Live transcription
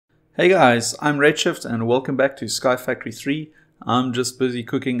Hey guys, I'm Redshift and welcome back to SkyFactory3. I'm just busy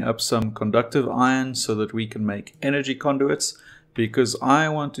cooking up some conductive iron so that we can make energy conduits, because I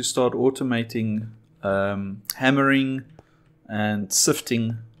want to start automating hammering and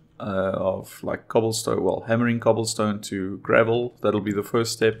sifting of like cobblestone, well, hammering cobblestone to gravel. That'll be the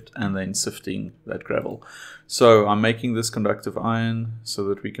first step, and then sifting that gravel. So I'm making this conductive iron so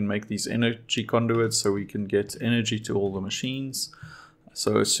that we can make these energy conduits so we can get energy to all the machines.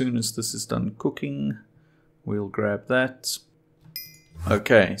 So as soon as this is done cooking, we'll grab that.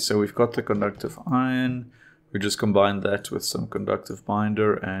 Okay, so we've got the conductive iron. We just combine that with some conductive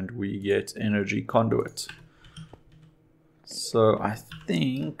binder and we get energy conduit. So I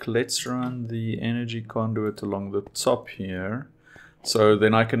think let's run the energy conduit along the top here. So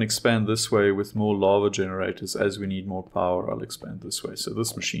then I can expand this way with more lava generators. As we need more power, I'll expand this way. So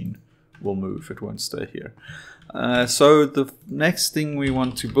this machine will move, it won't stay here. So the next thing we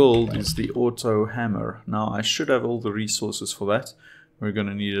want to build is the auto hammer. Now I should have all the resources for that. We're going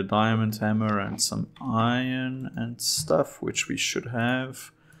to need a diamond hammer and some iron and stuff, which we should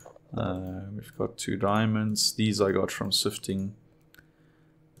have. We've got 2 diamonds. These I got from sifting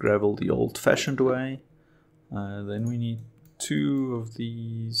gravel the old-fashioned way. Then we need 2 of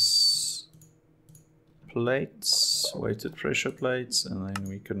these plates, weighted pressure plates, and then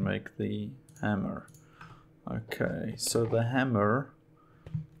we can make the hammer. Okay, so the hammer,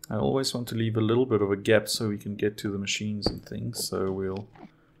 I always want to leave a little bit of a gap so we can get to the machines and things. So we'll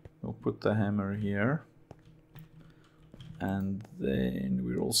put the hammer here. And then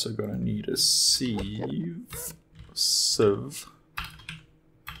we're also going to need a sieve. So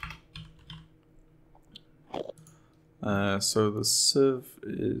the sieve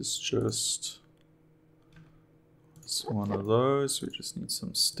is just, it's one of those. We just need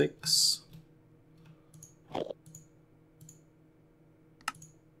some sticks.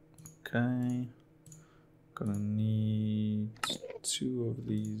 Okay, gonna need 2 of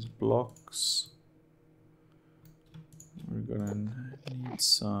these blocks. We're gonna need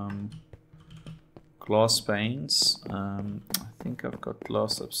some glass panes. I think I've got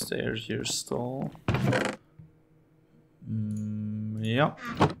glass upstairs here still. Yeah.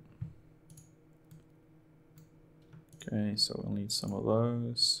 Okay, so we'll need some of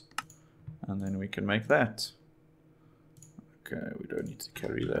those, and then we can make that. Okay, we don't need to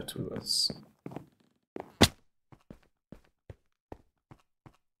carry that with us.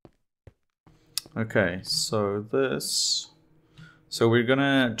 Okay, so we're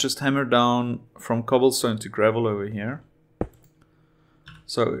gonna just hammer down from cobblestone to gravel over here.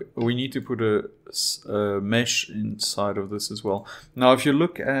 So we need to put a mesh inside of this as well. Now if you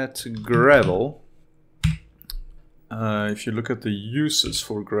look at gravel, if you look at the uses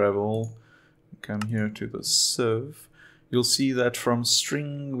for gravel, come here to the sieve, you'll see that from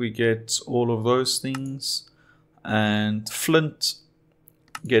string we get all of those things, and flint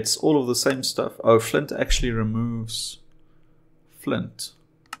gets all of the same stuff. Oh, flint actually removes flint.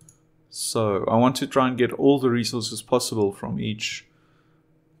 So I want to try and get all the resources possible from each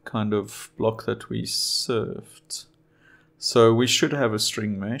kind of block that we served. So we should have a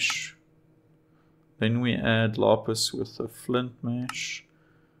string mesh. Then we add lapis with a flint mesh.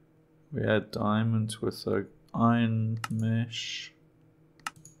 We add diamond with a iron mesh.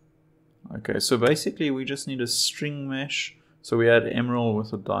 Okay, so basically we just need a string mesh. So we add emerald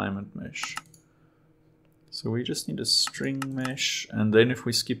with a diamond mesh. So we just need a string mesh, and then if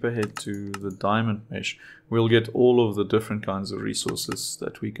we skip ahead to the diamond mesh, we'll get all of the different kinds of resources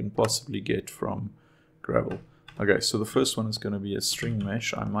that we can possibly get from gravel. Okay, so the first one is going to be a string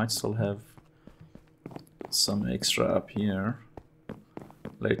mesh. I might still have some extra up here.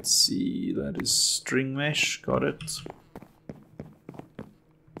 Let's see, that is string mesh, got it.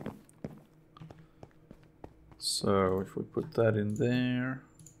 So if we put that in there,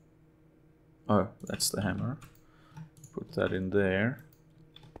 oh, that's the hammer. Put that in there.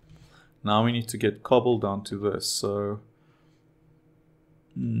 Now we need to get cobble down to this, so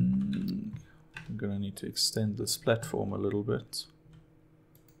I'm gonna need to extend this platform a little bit.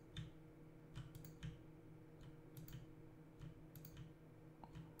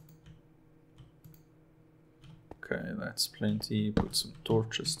 Okay, that's plenty. Put some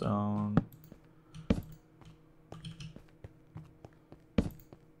torches down.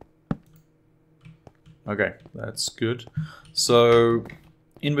 Okay, that's good. So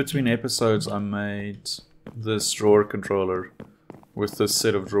in between episodes I made this drawer controller with this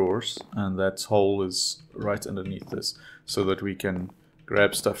set of drawers, and that hole is right underneath this, so that we can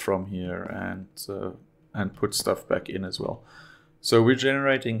grab stuff from here and put stuff back in as well. So we're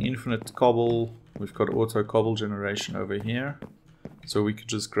generating infinite cobble. We've got auto cobble generation over here. So we could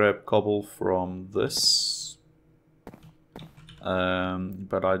just grab cobble from this.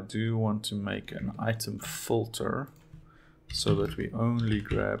 But I do want to make an item filter so that we only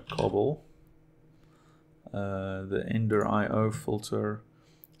grab cobble. The Ender IO filter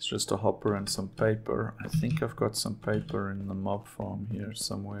is just a hopper and some paper. I think I've got some paper in the mob farm here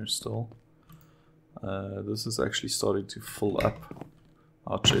somewhere still. This is actually starting to fill up.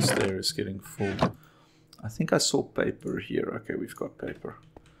 Our chest there is getting full. I think I saw paper here. Okay, we've got paper.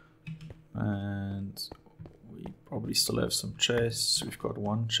 And we probably still have some chests. We've got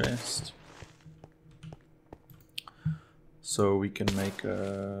one chest. So we can make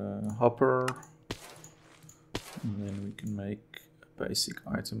a hopper. And then we can make a basic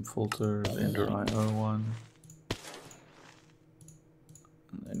item filter, the Ender IO one.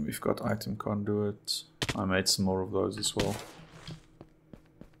 And then we've got item conduit. I made some more of those as well.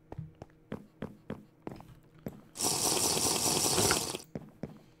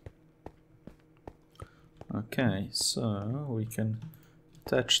 Okay, so we can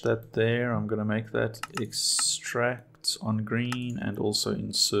attach that there. I'm gonna make that extract on green and also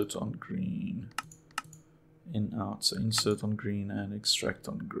insert on green. In out, so insert on green and extract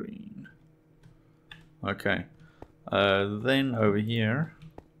on green. Okay, then over here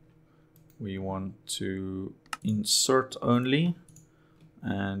we want to insert only,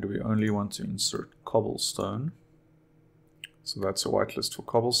 and we only want to insert cobblestone. So that's a whitelist for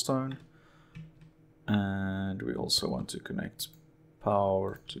cobblestone. And we also want to connect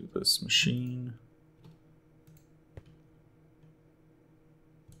power to this machine.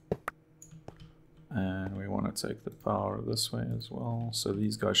 And we want to take the power this way as well. So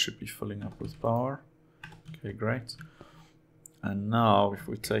these guys should be filling up with power. Okay, great. And now if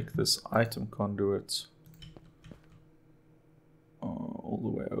we take this item conduit all the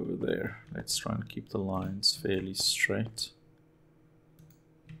way over there, let's try and keep the lines fairly straight.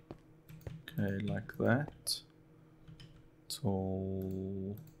 Okay, like that.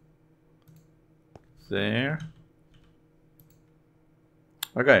 Till there.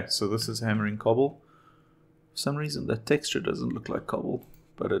 Okay, so this is hammering cobble. For some reason that texture doesn't look like cobble,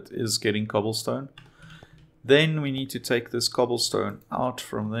 but it is getting cobblestone. Then we need to take this cobblestone out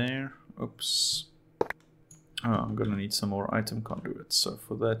from there. Oops. Oh, I'm gonna need some more item conduits. So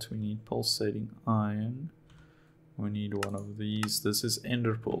for that we need pulsating iron. We need one of these. This is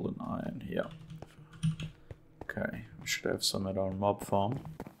ender pearl and iron here. Okay, we should have some at our mob farm.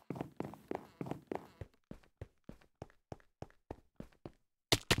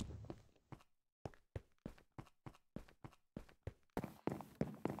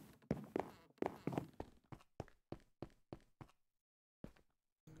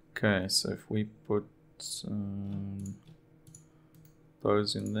 Okay, so if we put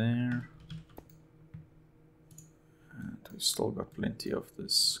those in there, and we've still got plenty of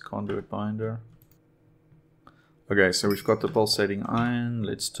this conduit binder. Okay, so we've got the pulsating iron.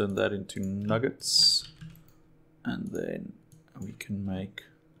 Let's turn that into nuggets, and then we can make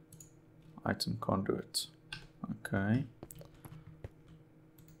item conduit. Okay,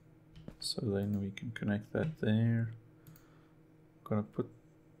 so then we can connect that there. I'm gonna put,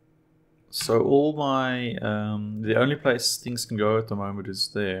 so all my the only place things can go at the moment is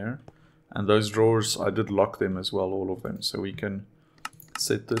there, and those drawers I did lock them as well, all of them. So we can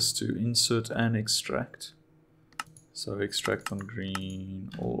set this to insert and extract. So extract on green,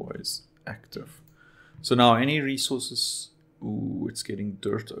 always active. So now any resources, ooh, it's getting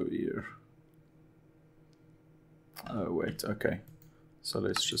dirt over here. Oh wait, okay. So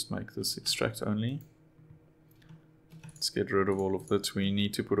let's just make this extract only. Let's get rid of all of that. We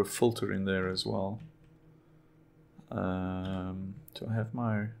need to put a filter in there as well. Do I have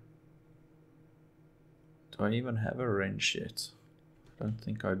my... Do I even have a wrench yet? I don't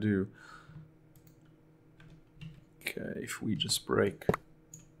think I do. Okay, if we just break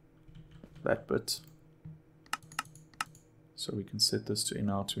that bit. So we can set this to in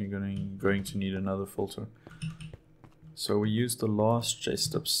out. We're going to need another filter. So we used the last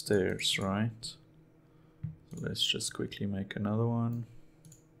chest upstairs, right? Let's just quickly make another one.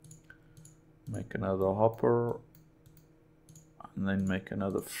 Make another hopper. And then make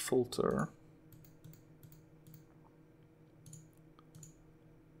another filter.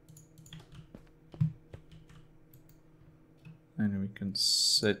 And we can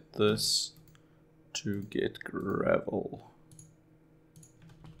set this to get gravel.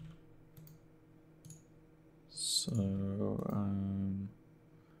 So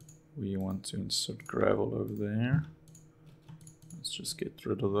we want to insert gravel over there. Let's just get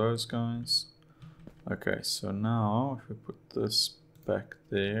rid of those guys. Okay, so now if we put this back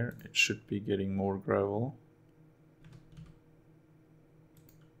there, it should be getting more gravel.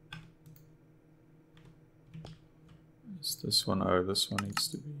 Is this one? Oh, this one needs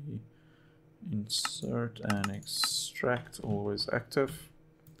to be insert and extract, always active.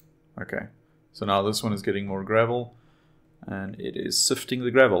 Okay, so now this one is getting more gravel and it is sifting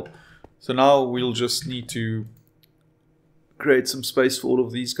the gravel. So now we'll just need to create some space for all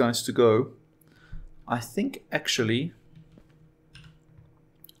of these guys to go. I think actually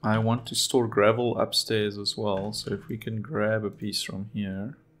I want to store gravel upstairs as well, so if we can grab a piece from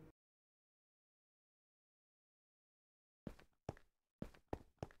here.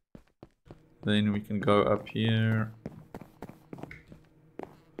 Then we can go up here.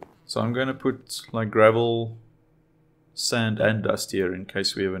 So I'm going to put like gravel, sand and dust here in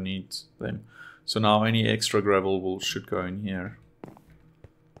case we ever need them. So now any extra gravel should go in here.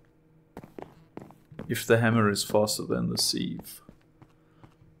 If the hammer is faster than the sieve.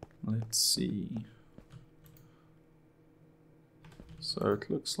 Let's see. So it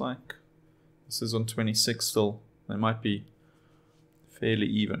looks like this is on 26 still. They might be fairly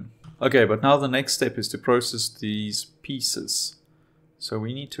even. Okay, but now the next step is to process these pieces. So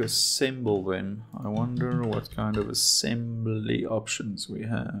we need to assemble them. I wonder what kind of assembly options we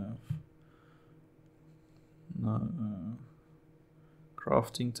have. No.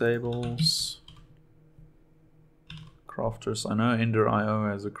 Crafting tables. Crafters. I know Ender.io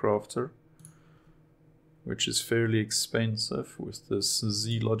has a crafter, which is fairly expensive with this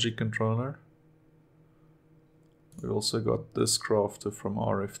Z Logic controller. We also got this crafter from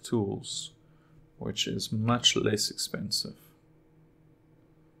RF Tools, which is much less expensive.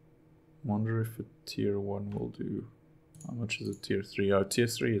 Wonder if a tier 1 will do. How much is a tier 3? Oh, tier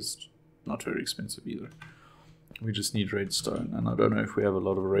 3 is not very expensive either. We just need redstone, and I don't know if we have a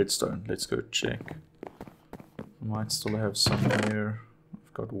lot of redstone. Let's go check. I might still have some here.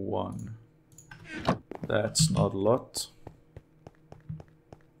 I've got 1. That's not a lot.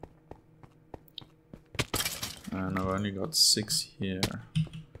 And I've only got 6 here.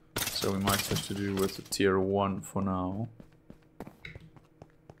 So we might have to do with a tier 1 for now.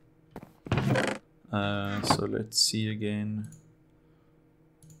 So let's see again.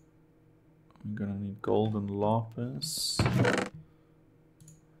 I'm gonna need golden lapis.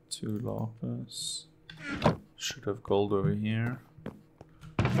 2 lapis. Should have gold over here.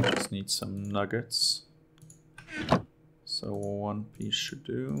 Just need some nuggets. So 1 piece should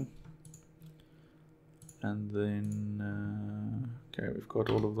do. And then, okay, we've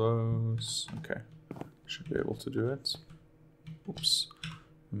got all of those. Okay, should be able to do it. Oops,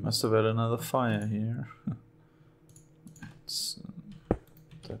 we must have had another fire here. Let's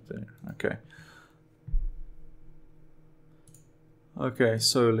put that there. Okay. Okay,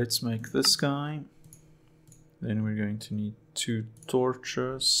 so let's make this guy. Then we're going to need 2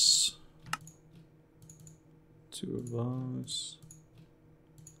 torches. 2 of those.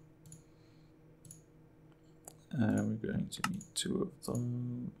 And we're going to need 2 of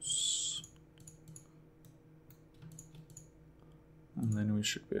those. And then we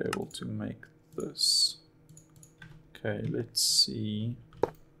should be able to make this. Okay, let's see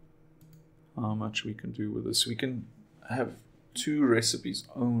how much we can do with this. We can have 2 recipes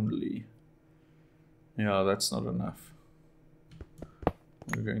only. Yeah, that's not enough.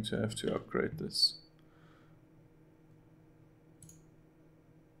 We're going to have to upgrade this.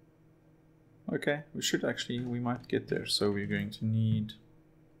 Okay, we might get there. So we're going to need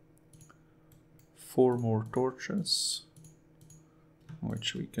 4 more torches,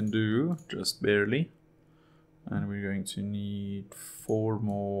 which we can do just barely. And we're going to need 4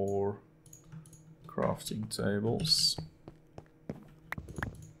 more crafting tables.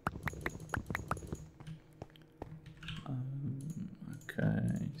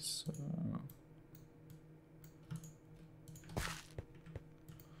 Okay, so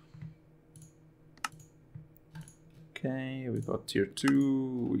okay, we got tier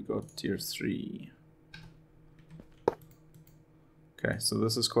 2, we got tier 3. Okay, so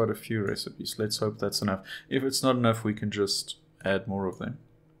this is quite a few recipes. Let's hope that's enough. If it's not enough, we can just add more of them.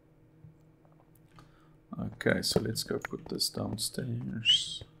 Okay, so let's go put this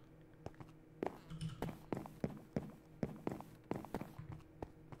downstairs.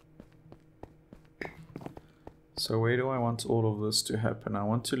 So where do I want all of this to happen? I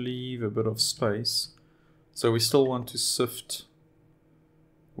want to leave a bit of space. So we still want to sift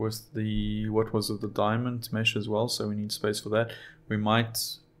with the, what was it, the diamond mesh as well, so we need space for that. We might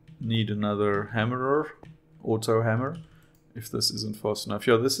need another hammerer, auto hammer, if this isn't fast enough.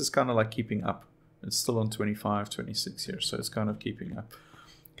 Yeah, this is kind of like keeping up. It's still on 25, 26 here, so it's kind of keeping up.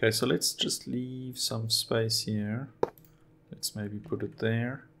 Okay, so let's just leave some space here. Let's maybe put it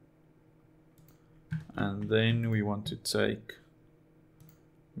there. And then we want to take,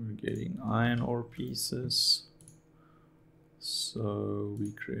 we're getting iron ore pieces. So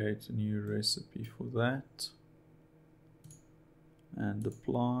we create a new recipe for that and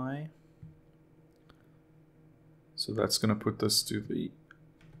apply. So that's going to put this to the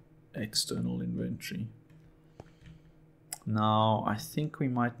external inventory. Now I think we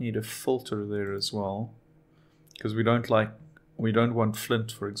might need a filter there as well, because we don't want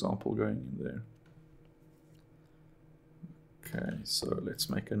flint, for example, going in there. Okay, so let's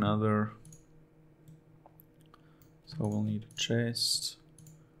make another. So we'll need a chest,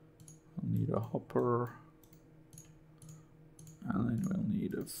 we'll need a hopper, and then we'll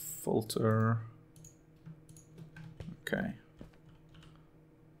need a filter. Okay.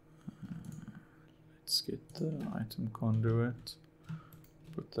 Let's get the item conduit,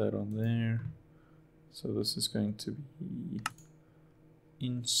 put that on there. So this is going to be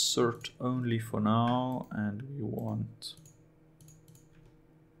insert only for now, and we want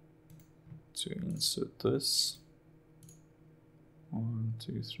to insert this. 1,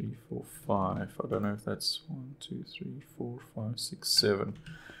 2, 3, 4, 5. I don't know if that's 1, 2, 3, 4, 5, 6, 7.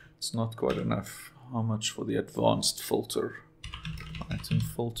 It's not quite enough. How much for the advanced filter? Item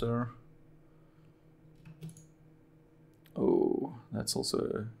filter. Oh, that's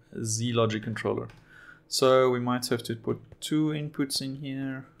also a Z logic controller. So we might have to put 2 inputs in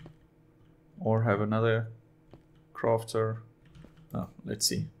here, or have another crafter. Oh, let's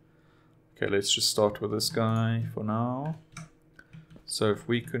see. Okay, let's just start with this guy for now. So if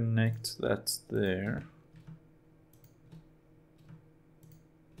we connect that there,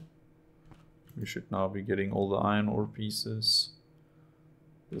 we should now be getting all the iron ore pieces.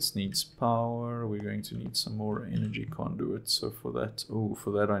 This needs power. We're going to need some more energy conduits. So for that, oh,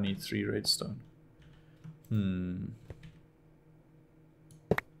 for that I need 3 redstone.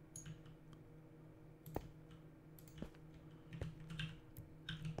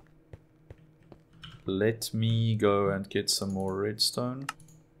 Let me go and get some more redstone.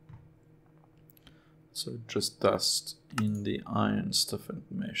 So just dust in the iron stiffened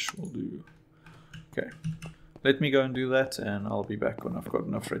mesh will do. Okay, let me go and do that, and I'll be back when I've got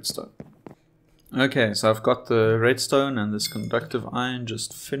enough redstone. Okay, so I've got the redstone and this conductive iron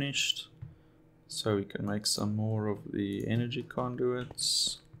just finished. So we can make some more of the energy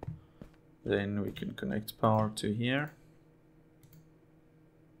conduits. Then we can connect power to here.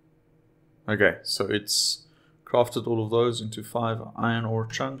 Okay, so it's crafted all of those into 5 iron ore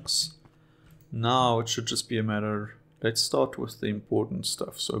chunks. Now it should just be a matter, let's start with the important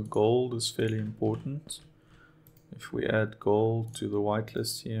stuff. So gold is fairly important. If we add gold to the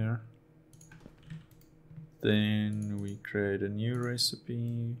whitelist here, then we create a new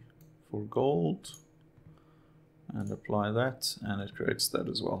recipe for gold and apply that, and it creates that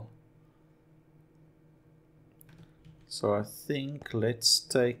as well. So I think let's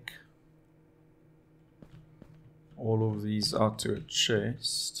take all of these out to a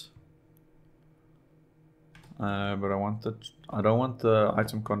chest. But I don't want the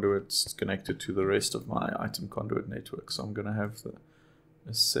item conduits connected to the rest of my item conduit network, so I'm gonna have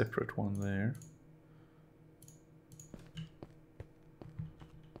a separate one there.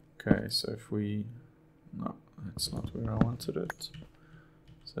 Okay, so if we, no, that's not where I wanted it.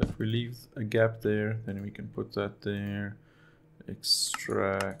 So if we leave a gap there, then we can put that there.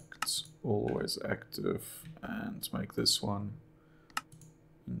 Extract, always active, and make this one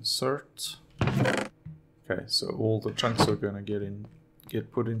insert. Okay, so all the chunks are gonna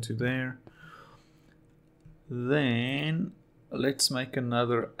get put into there. Then let's make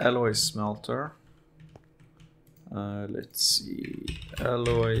another alloy smelter. Let's see,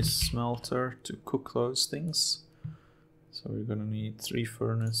 alloy smelter to cook those things. So we're gonna need 3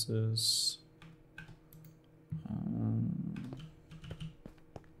 furnaces.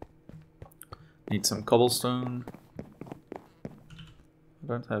 Need some cobblestone. I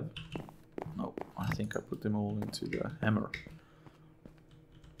don't have, no, I think I put them all into the hammer.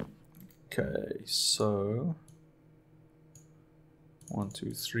 Okay, so 1,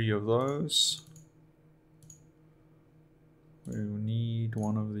 2, 3 of those. We need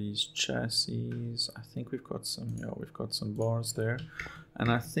one of these chassis. I think we've got some, yeah, we've got some bars there. And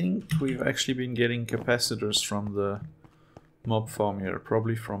I think we've actually been getting capacitors from the mob farm here,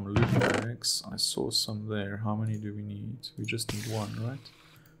 probably from loot bags. I saw some there. How many do we need? We just need 1, right?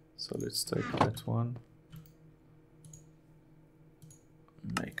 So let's take that one.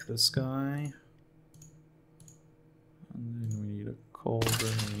 Make this guy. And then we need a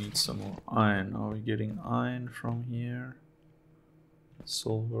cauldron. We need some more iron. Are we getting iron from here?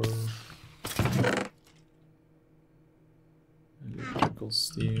 Silver. Electrical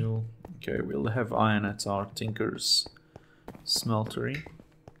steel. Okay, we'll have iron at our tinker's smeltery.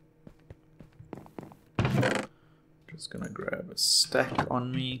 Just gonna grab a stack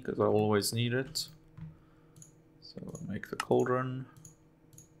on me because I always need it. So we'll make the cauldron.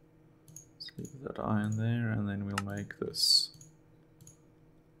 Let's leave that iron there, and then we'll make this.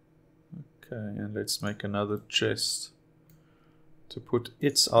 Okay, and let's make another chest to put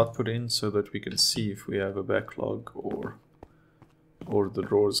its output in so that we can see if we have a backlog or the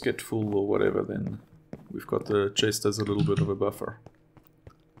drawers get full or whatever. Then we've got the chest as a little bit of a buffer.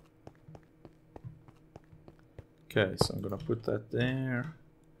 Okay, so I'm gonna put that there,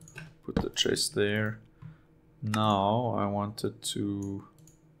 put the chest there. Now I wanted to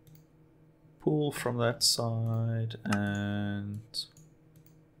pull from that side and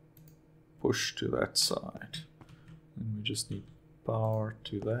push to that side. And we just need power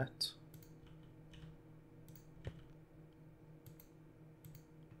to that.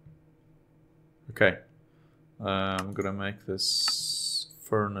 Okay, I'm gonna make this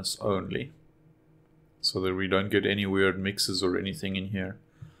furnace only so that we don't get any weird mixes or anything in here.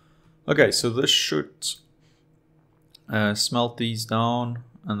 Okay, so this should smelt these down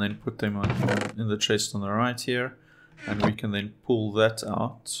and then put them in the chest on the right here, and we can then pull that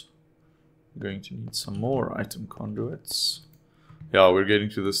out. We're going to need some more item conduits. Yeah, we're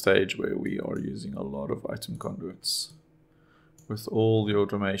getting to the stage where we are using a lot of item conduits with all the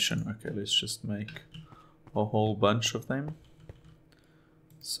automation. Okay, let's just make a whole bunch of them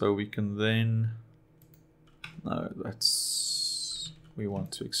so we can then, no, that's, we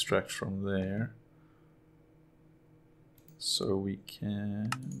want to extract from there. So we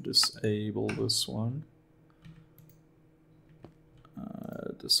can disable this one,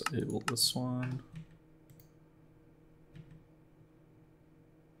 disable this one.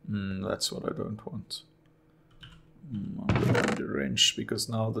 That's what I don't want. I'm going to wrench because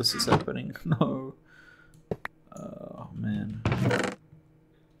now this is happening. No. Oh man.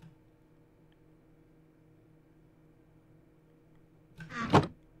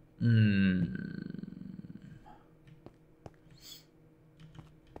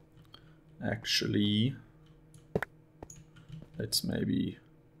 Actually, let's maybe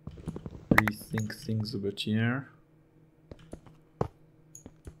rethink things a bit here.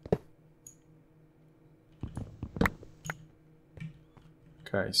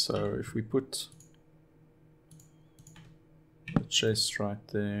 Okay, so if we put the chest right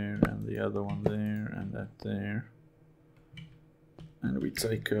there and the other one there and that there, and we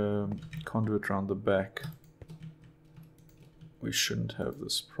take a conduit around the back, we shouldn't have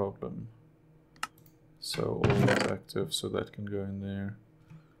this problem. So all is active, so that can go in there.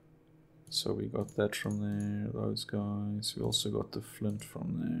 So we got that from there, those guys. We also got the flint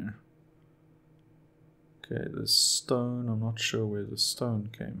from there. Okay, the stone, I'm not sure where the stone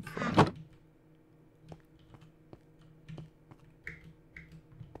came from.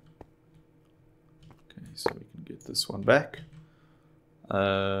 Okay, so we can get this one back.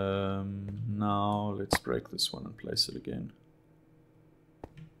 Now let's break this one and place it again.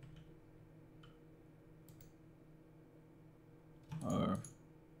 Oh,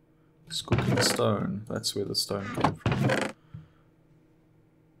 it's cooking stone. That's where the stone came from.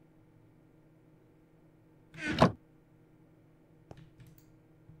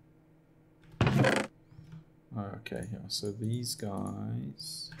 Okay, yeah, so these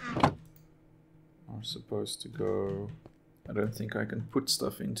guys are supposed to go. I don't think I can put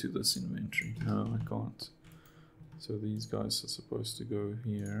stuff into this inventory. No, I can't. So these guys are supposed to go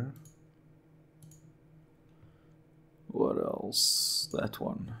here. What else? That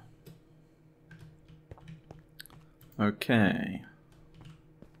one. Okay.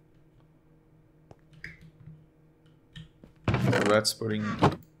 So that's putting,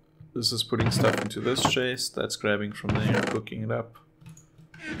 this is putting stuff into this chest, that's grabbing from there, cooking it up.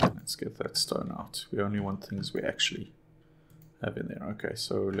 Let's get that stone out. We only want things we actually have in there. Okay,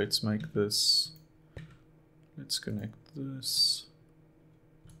 so let's make this, let's connect this.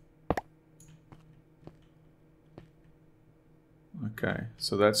 Okay,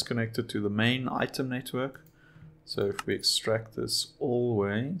 so that's connected to the main item network. So if we extract this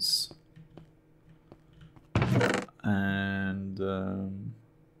always, and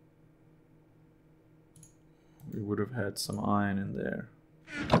we would have had some iron in there.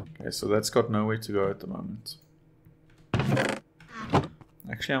 Okay, so that's got nowhere to go at the moment.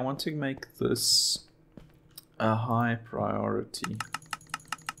 Actually, I want to make this a high priority.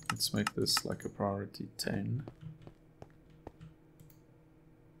 Let's make this like a priority 10.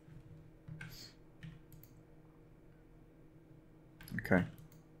 Okay,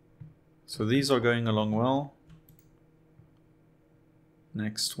 so these are going along well.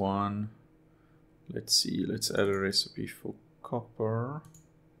 Next one, let's see, let's add a recipe for copper.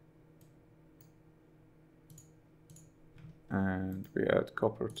 And we add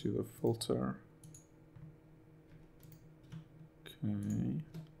copper to the filter. Okay.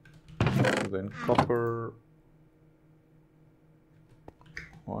 So then copper.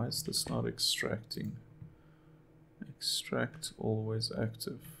 Why is this not extracting? Extract always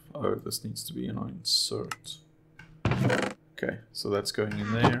active. Oh, this needs to be an insert. Okay, so that's going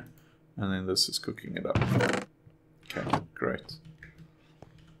in there, and then this is cooking it up. Okay, great.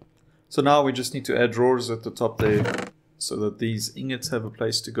 So now we just need to add drawers at the top there so that these ingots have a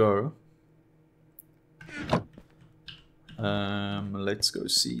place to go. Let's go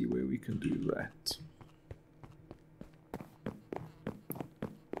see where we can do that.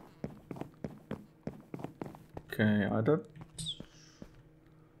 Okay, I don't...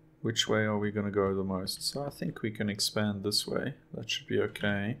 Which way are we going to go the most? So I think we can expand this way. That should be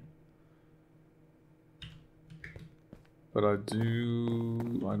okay. But I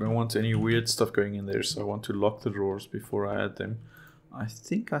don't want any weird stuff going in there, so I want to lock the drawers before I add them. I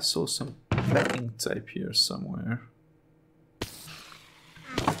think I saw some packing tape here somewhere.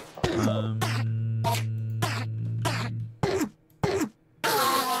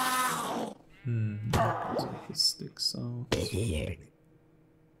 Take the sticks out.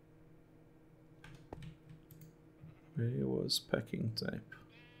 Where was packing tape?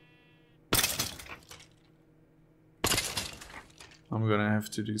 I'm gonna have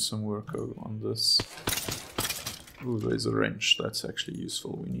to do some work on this. Ooh, there's a wrench. That's actually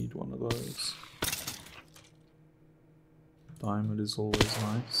useful. We need one of those. Diamond is always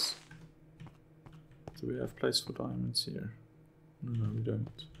nice. Do we have place for diamonds here? No, we don't.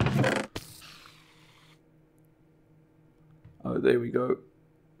 Oh, there we go.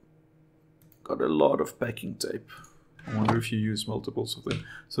 Got a lot of packing tape. I wonder if you use multiples of them.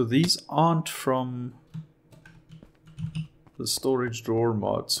 So these aren't from the storage drawer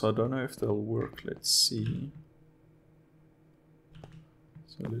mod, so I don't know if they'll work. Let's see.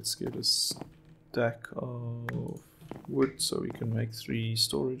 So let's get a stack of wood so we can make 3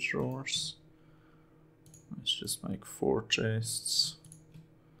 storage drawers. Let's just make 4 chests.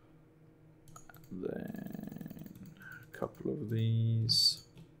 And then a couple of these.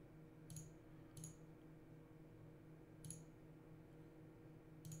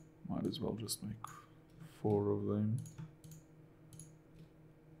 Might as well just make 4 of them.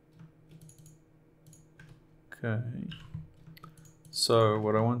 Okay. So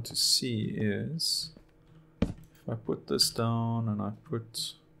what I want to see is if I put this down and I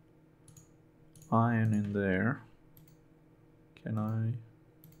put iron in there, can I?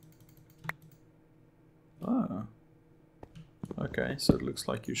 Ah. Okay, so it looks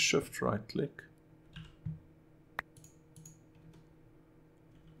like you shift right click.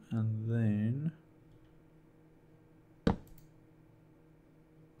 And then,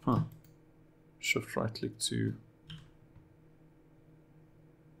 shift right click to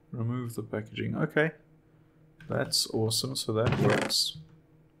remove the packaging. Okay, that's awesome. So that works.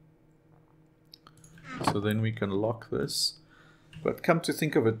 So then we can lock this. But come to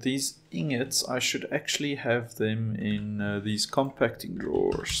think of it, these ingots, I should actually have them in these compacting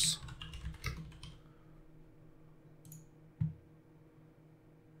drawers.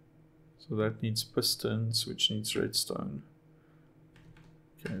 So that needs pistons, which needs redstone.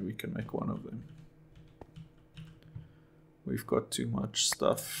 Okay, we can make one of them. We've got too much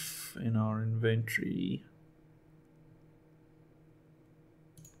stuff in our inventory.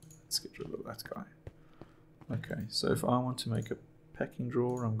 Let's get rid of that guy. Okay, so if I want to make a packing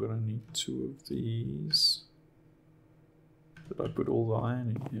drawer, I'm gonna need 2 of these. Did I put all the iron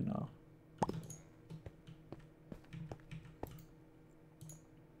in here now?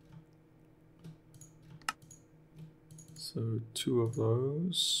 So 2 of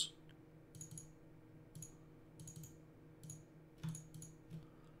those.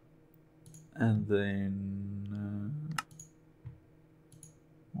 And then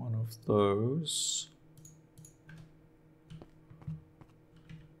 1 of those.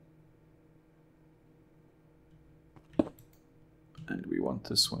 And we want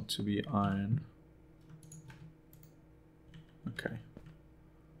this one to be iron. Okay.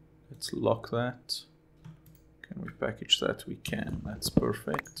 Let's lock that. Can we package that? We can. That's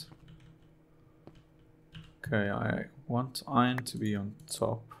perfect. Okay, I want iron to be on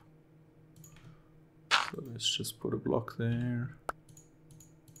top. So let's just put a block there.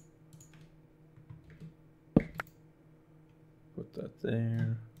 Put that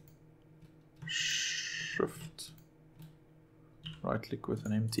there. Shift. Right click with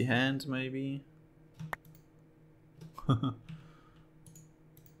an empty hand, maybe. Oh,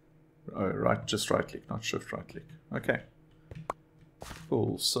 right, just right click, not shift right click. Okay.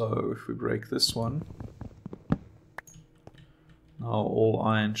 Cool. So if we break this one, Now all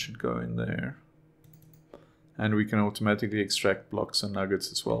iron should go in there. And we can automatically extract blocks and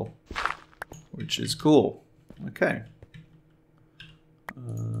nuggets as well, which is cool. Okay.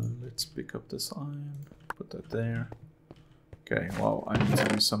 Let's pick up this iron, put that there. Okay, well, I need to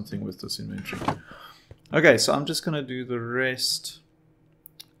do something with this inventory. Okay, so I'm just going to do the rest.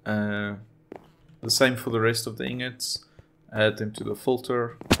 The same for the rest of the ingots. Add them to the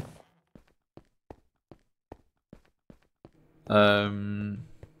filter.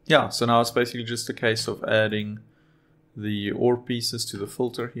 Yeah, so now it's basically just a case of adding the ore pieces to the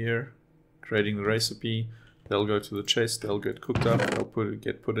filter here, creating the recipe. They'll go to the chest, they'll get cooked up, they'll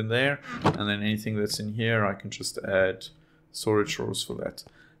get put in there, and then anything that's in here I can just add storage drawers for that.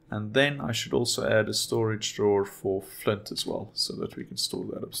 And then I should also add a storage drawer for flint as well, so that we can store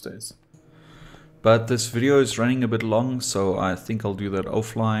that upstairs. But this video is running a bit long, so I think I'll do that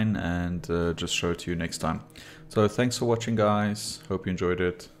offline and just show it to you next time. So thanks for watching, guys. Hope you enjoyed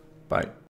it. Bye.